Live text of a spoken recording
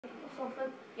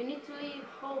something. You need to leave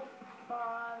hole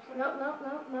 5. No.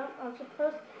 I'm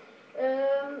supposed.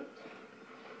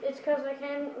 It's because I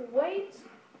can wait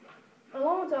a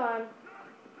long time.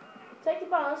 Take the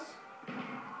bus.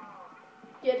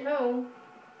 Get home.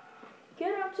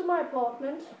 Get up to my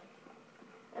apartment.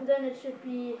 And then it should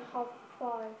be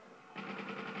 5:30.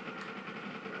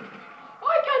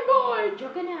 I can buy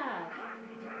Juggernaut.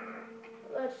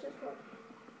 Let's just look.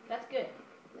 That's good.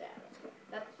 Yeah, that's good.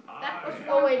 That was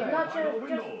Oh wait, one not person.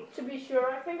 just to be sure.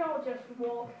 I think I'll just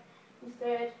walk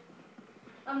instead.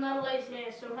 I'm not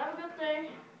lazy, so have a good day.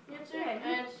 You too.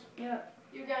 Yeah, And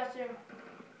you guys too.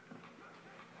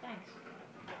 Thanks.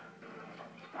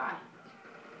 Bye.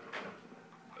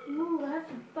 Ooh, I have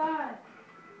to buy.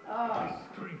 Oh.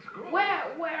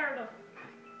 Where the?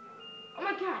 Oh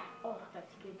my god. Oh,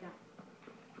 that's a good gun.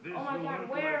 Oh my god,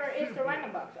 where is the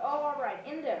random box? Oh, alright,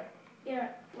 in there. Yeah.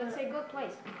 That's a good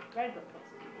place. Very good place.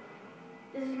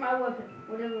 This is my weapon,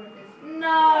 whatever it is.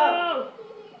 No!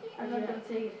 I'm not gonna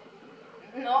take it.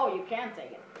 No, you can't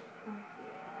take it.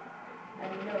 I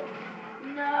know.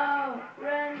 No!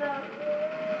 Random!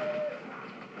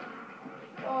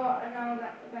 Oh, and now I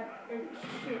got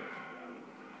shit.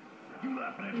 You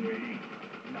laughing at me?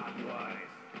 Not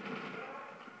wise.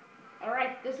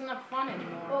 Alright, this is not fun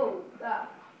anymore. Oh, God.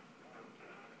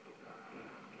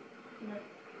 No.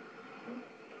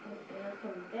 Okay, that's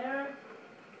from there.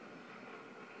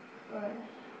 Alright.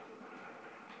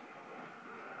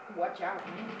 Watch out,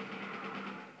 man.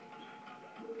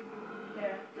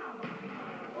 There.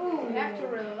 Ooh, you have to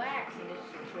relax in this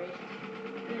situation.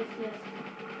 Yes.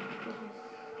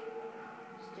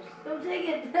 It's just Don't take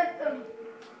it! Don't.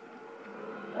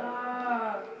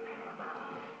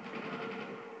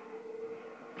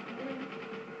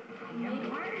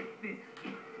 Embrace this.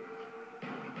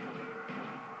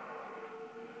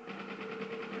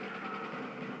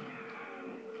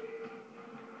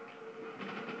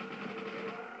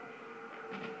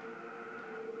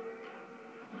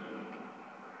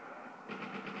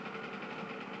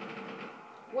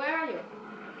 Where are you?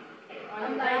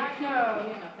 I'm you like down? here. No,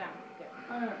 you're not down. Okay.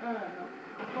 No.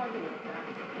 I thought you were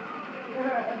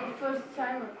down. The first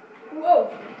time. Whoa!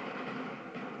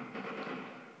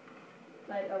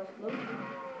 Like I was close.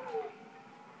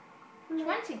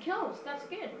 20 kills, that's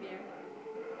good.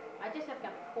 Yeah. I just have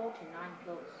got 49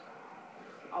 kills.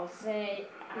 I'll say.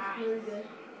 It's really good.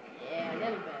 Yeah, a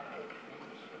little bit.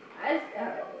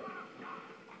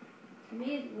 To me,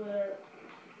 it were.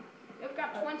 You've got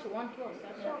 21 kills,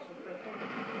 that's also pretty good.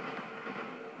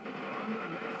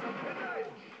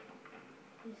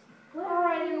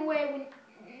 Alright, anyway,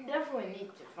 we definitely need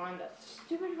to find that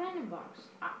stupid random box.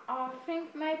 I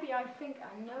think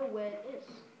I know where it is.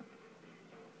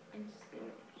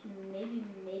 Maybe.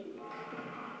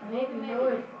 I Maybe, don't know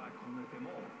it.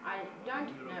 I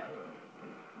don't know.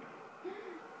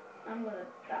 I'm gonna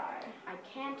die. I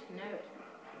can't know it.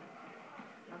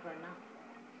 Not right now.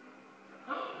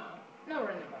 No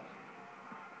random box.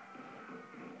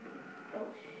 Oh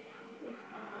shit.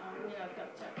 We not got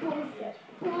that.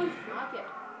 Push. Not yet.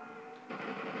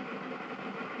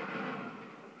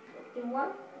 The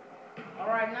one?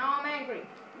 Alright, now I'm angry.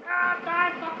 Ah,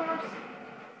 die, fuckers!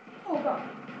 Oh god.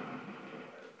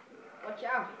 Watch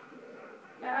out.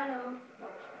 Yeah, I know.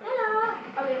 Hello.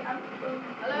 Okay, I'm.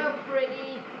 Hello, pretty.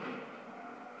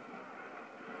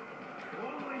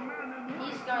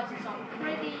 These guys are some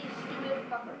pretty stupid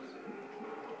fuckers.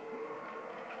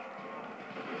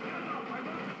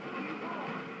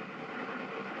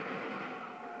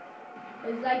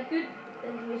 It's like good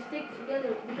that we stick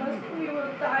together because we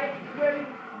will die very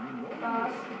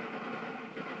fast.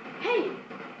 Hey,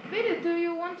 Peter, do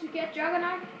you want to get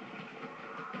Juggernaut?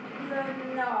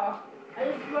 No. I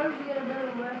just want to get a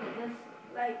better weapon. That's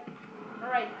like.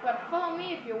 Alright, but follow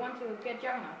me if you want to get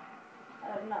Juggernaut.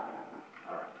 No.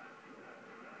 Alright.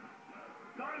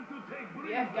 Time to take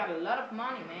You have got a lot of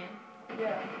money, man.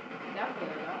 Yeah.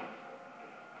 Definitely a lot.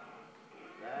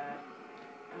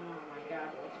 Oh my god,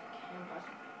 what's campus?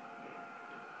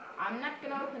 I'm not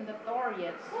gonna open the door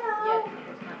yet. Hello.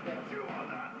 It's not good. You are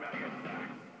not maggot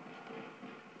sacks.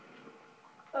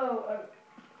 Oh,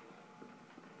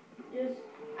 yes.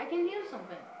 I can use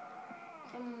something.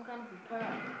 Some kind of repair or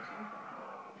something.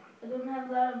 I don't have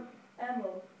a lot of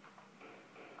ammo.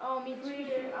 Oh, me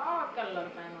too. Oh, I've got a lot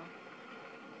of ammo.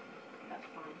 That's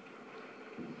fine.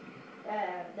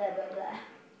 Blah.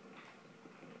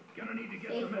 Gonna need to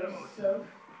get Save some ammo. yourself.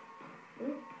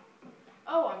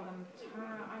 Oh, I'm gonna take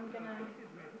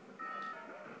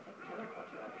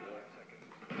teleporter up here.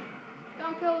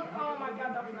 Don't kill. Oh my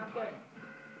god, that was not good.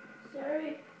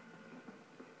 Sorry.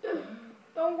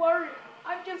 Don't worry,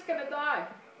 I'm just gonna die.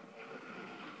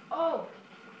 Oh!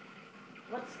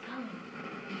 What's coming?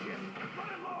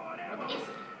 What is it?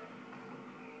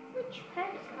 Which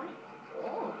pet is coming?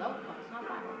 Oh, that one's not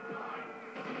bad.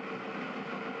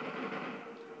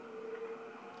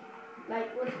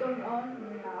 Like, what's going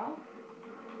on now?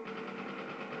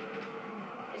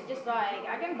 It's just like,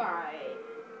 I can buy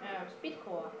speed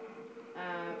core,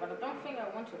 but I don't think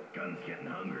I want to. Gun's getting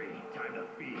hungry. Time to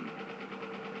feed.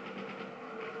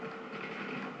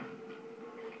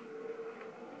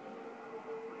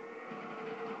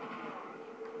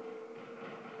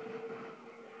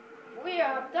 We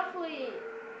are definitely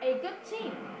a good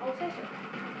team, I'll say so.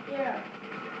 Yeah.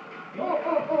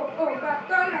 Oh, God.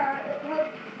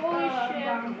 Holy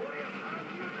shit.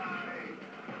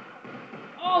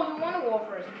 Oh, the Wonder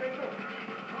Warfare is pretty cool.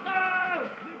 No!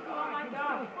 Oh my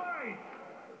god.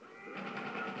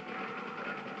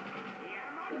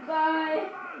 Goodbye.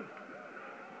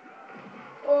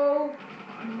 Oh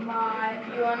my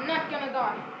You are not gonna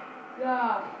die.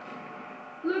 God.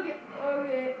 Look at,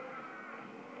 okay.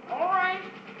 Alright.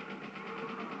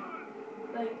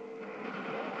 Like,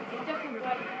 It's just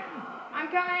like, I'm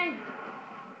coming.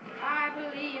 I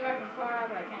believe I can fly,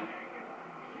 but I can't.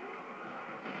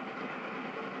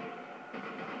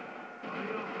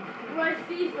 my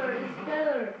FIFA is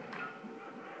better.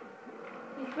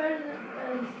 He's better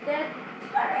than instead.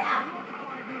 Hurry up!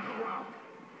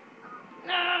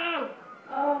 No!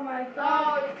 Oh my Oh,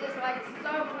 God. it's just like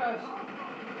so close.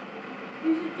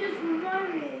 You should just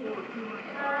remind me.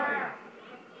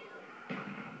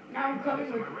 Now I'm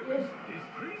coming with this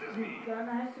gun.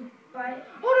 I have to buy it.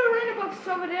 Oh, the random box is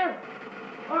over there.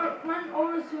 Or run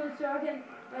over to it so I can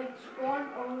like spawn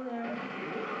over there.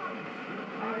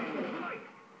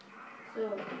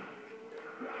 So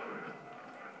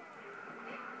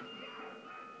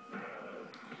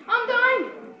I'm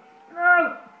dying.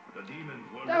 No. The demons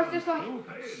will That was just like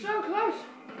so close.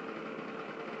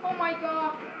 Oh my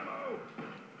god.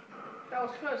 That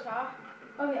was close, huh?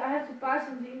 okay, I have to buy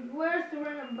something. Where's the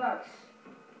random box?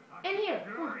 In here.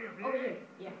 Come on. Over here.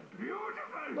 Yeah.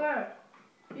 Beautiful. Where?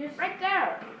 Just Right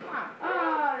there. Come on.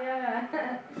 oh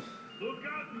yeah. Look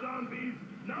out, zombies.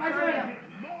 Now My turn.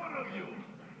 more of you.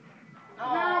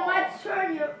 Now my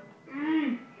turn. You.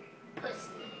 Pussy.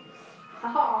 Ha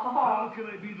ha How ha. can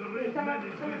I be the red Come man on,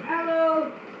 is come on. with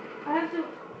Hello. I have to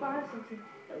buy something.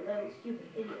 Hello, stupid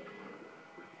idiot.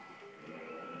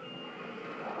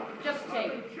 Just take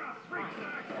it. Just freak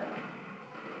sack.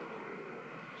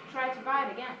 Try to buy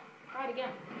it again. Try it again.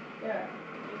 Yeah.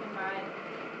 You can buy it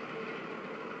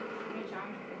 3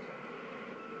 times.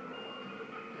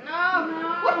 No! No.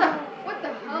 What the? What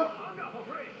the hell?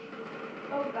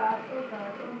 Oh God. Oh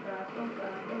God. Oh God. Oh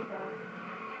God. Oh God.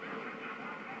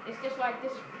 It's just like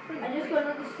this. I just got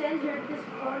to stand here at this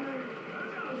corner.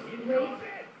 Just wait.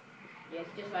 Yeah,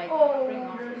 it's just like Oh, spring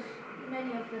monsters. there's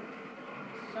many of them.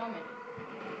 So many.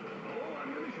 Oh,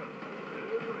 ammunition.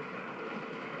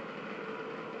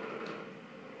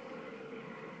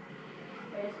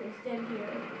 I just gonna stand here.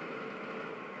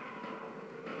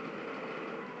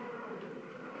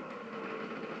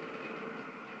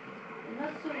 I'm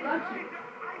not so lucky.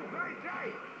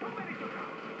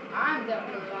 I'm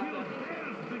definitely lucky.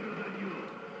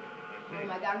 Oh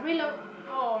my god, reload.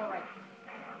 Oh, alright.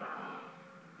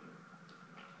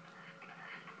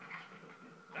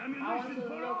 I want to Ammunition look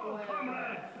for all, where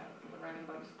comrades. the random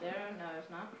box there. No, it's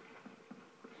not.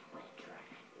 Let's try.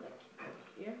 Look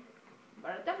here.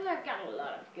 But I definitely got a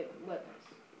lot of good weapons.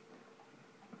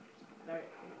 Very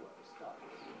cool stuff.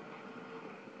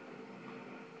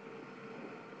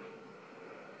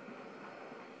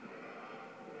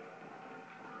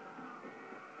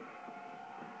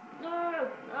 No!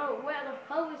 No, where the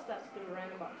hell is that stupid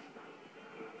random box?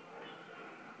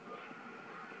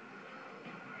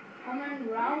 How many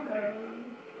rounds are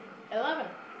we? 11.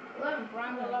 11.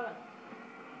 Round 11.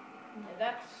 Yeah,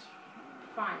 that's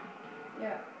fine.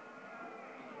 Yeah.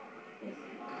 Yes.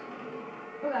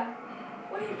 Okay.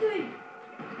 What are you doing?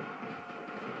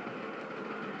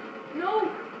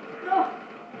 No! No!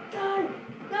 Die!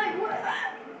 Die! What?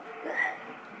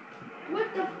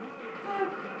 What the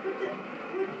fuck? What the?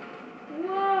 What?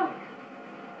 Whoa!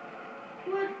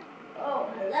 What? Oh,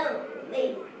 hello,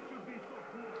 lady.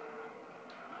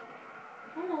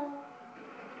 Hello.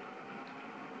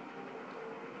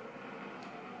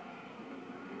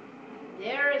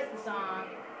 There is the song.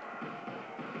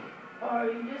 Or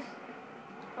you just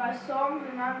buy songs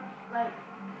and not like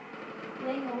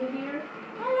playing over here.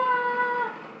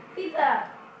 Hello! FIFA!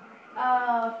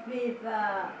 Oh,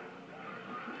 FIFA.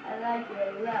 I like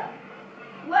your love.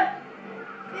 What?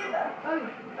 FIFA!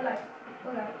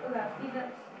 Okay, okay, FIFA.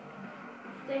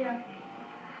 Stay here.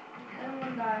 I don't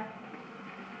want to die.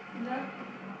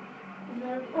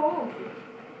 Oh,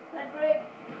 that great.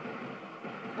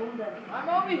 Hold on. I'm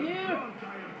over here.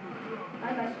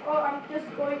 I'm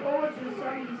just going over to the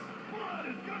zombies.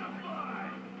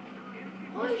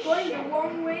 Holy It's going shit. the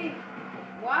wrong way.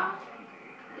 Wow.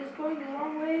 It's going the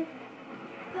wrong way.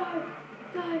 Die,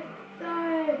 die,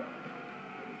 die.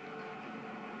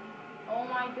 Oh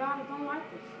my god, I don't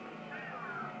like this.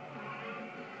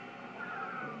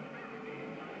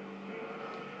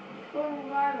 Don't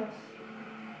revive us.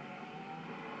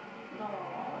 No.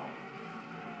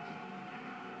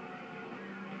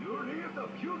 You're here the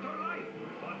future life,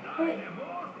 but I Hey, am more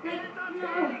no,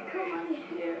 come on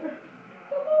here.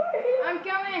 Come over here. I'm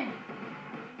coming.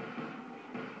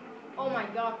 Oh my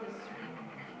god, this.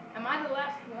 Am I the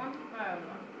last one? I don't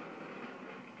know.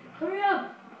 Hurry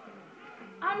up.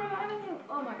 I'm reviving you.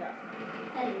 Oh my god.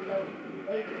 Hello,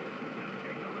 lady.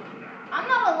 I'm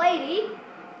not a lady.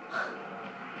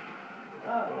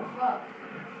 Oh, fuck.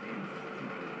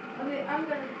 Okay, I'm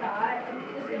gonna die. I'm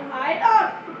just gonna hide. Oh!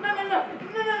 No, no, no!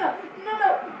 No, no, no! No,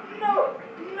 no!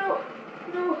 No!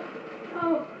 No!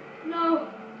 No! No!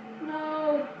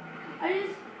 No!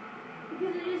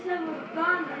 Because I just have a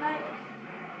gun and I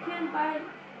can't buy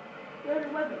the other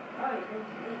weapon. Alright,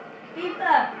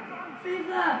 FIFA!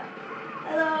 FIFA!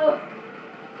 Hello!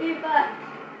 FIFA!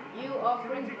 You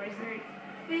offering presents.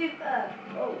 FIFA!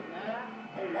 Oh, No.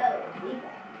 hello,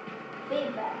 FIFA!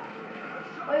 FIFA!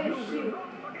 Oh, you shoot!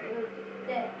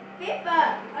 FIFA!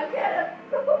 I gotta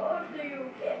go to you,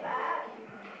 FIFA!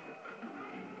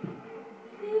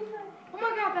 FIFA! Oh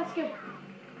my god, that's good.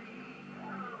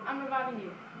 I'm reviving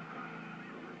you.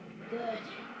 Good.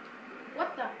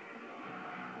 What the?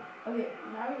 Okay,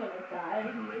 now we're gonna die.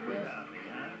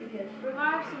 Because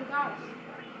Revive some guys.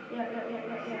 yeah.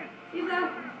 FIFA!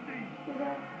 FIFA!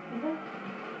 FIFA!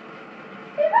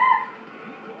 FIFA!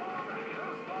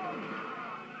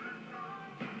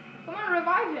 Come on,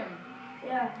 revive him.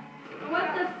 Yeah.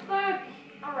 What the fuck?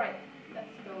 Alright, let's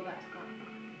go last one.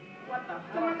 What the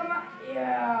Come hell? on.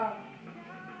 Yeah.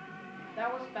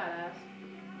 That was badass.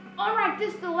 Alright,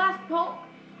 this is the last poke.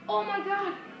 Oh my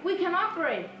god, we can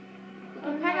upgrade. We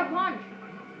can pack a punch.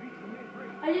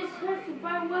 I just have to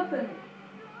buy a weapon.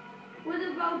 What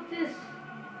about this?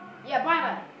 Yeah, buy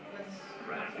that.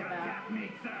 That's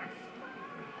bad.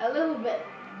 A little bit.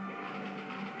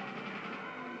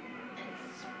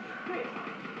 It's pretty.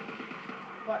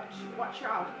 But watch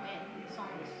out, man.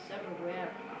 Zombies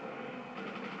everywhere.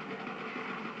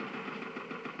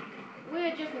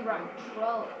 We're just around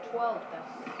 12.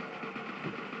 That's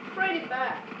pretty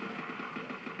bad.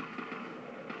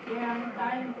 Yeah, I'm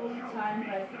dying all the time,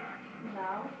 but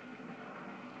now.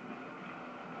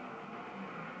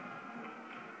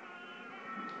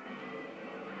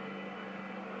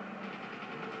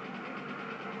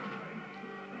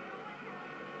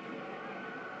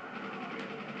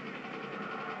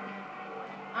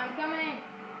 I'm coming.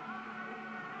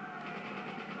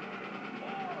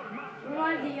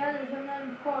 Rewind the others, I'm not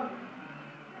important.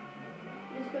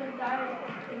 Just gonna die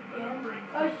again.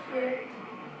 Oh shit.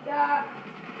 God.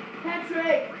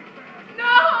 Patrick!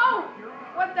 No!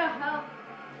 What the hell?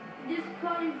 Just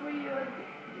calling for you.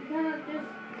 You cannot just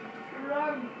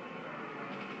run.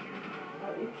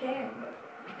 Oh, you can, but.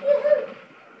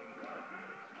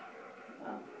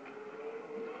 Oh.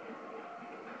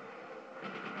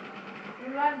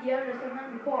 Rewind the others, I'm not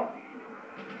important.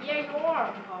 Yeah, you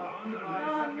are.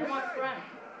 I'm You're my just- friend.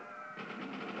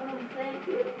 Oh, thank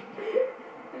you.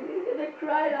 I'm just gonna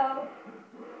cry now.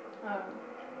 Oh.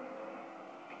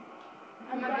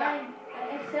 I'm Oh my God. dying.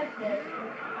 I accept it.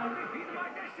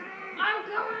 I'm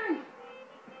coming.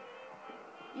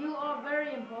 You are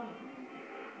very important.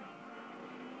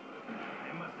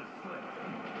 It must have slipped.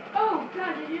 Oh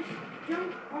god, they just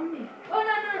jumped on me. Oh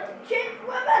no, change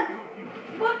weapon!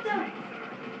 What the?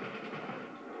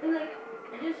 And like,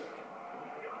 I just.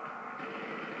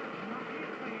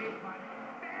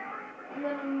 I'm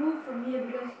gonna move from here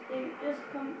because they just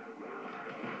come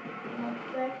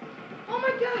back. Oh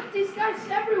my god, these guys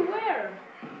everywhere.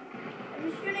 I'm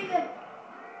just shooting them.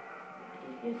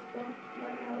 They just don't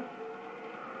let out.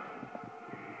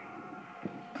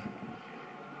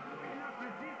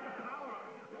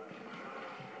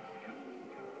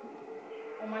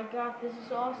 Oh my god, this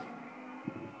is awesome.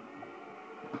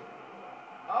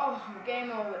 Oh,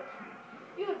 game over.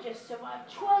 You just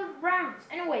survived 12 rounds.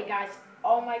 Anyway, guys,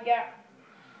 oh my god.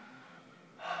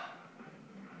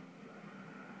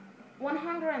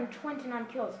 129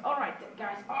 kills. Alright,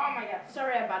 guys. Oh my god.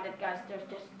 Sorry about it, guys. There's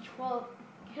just 12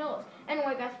 kills.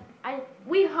 Anyway, guys,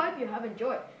 we hope you have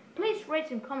enjoyed. Please rate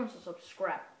and comment and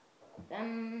subscribe.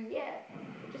 Then, yeah.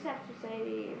 Just have to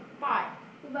say bye.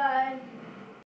 Goodbye.